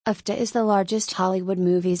Afdah is the largest Hollywood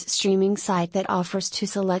movies streaming site that offers to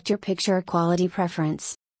select your picture quality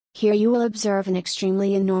preference. Here you will observe an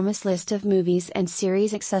extremely enormous list of movies and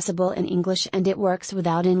series accessible in English, and it works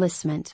without enlistment.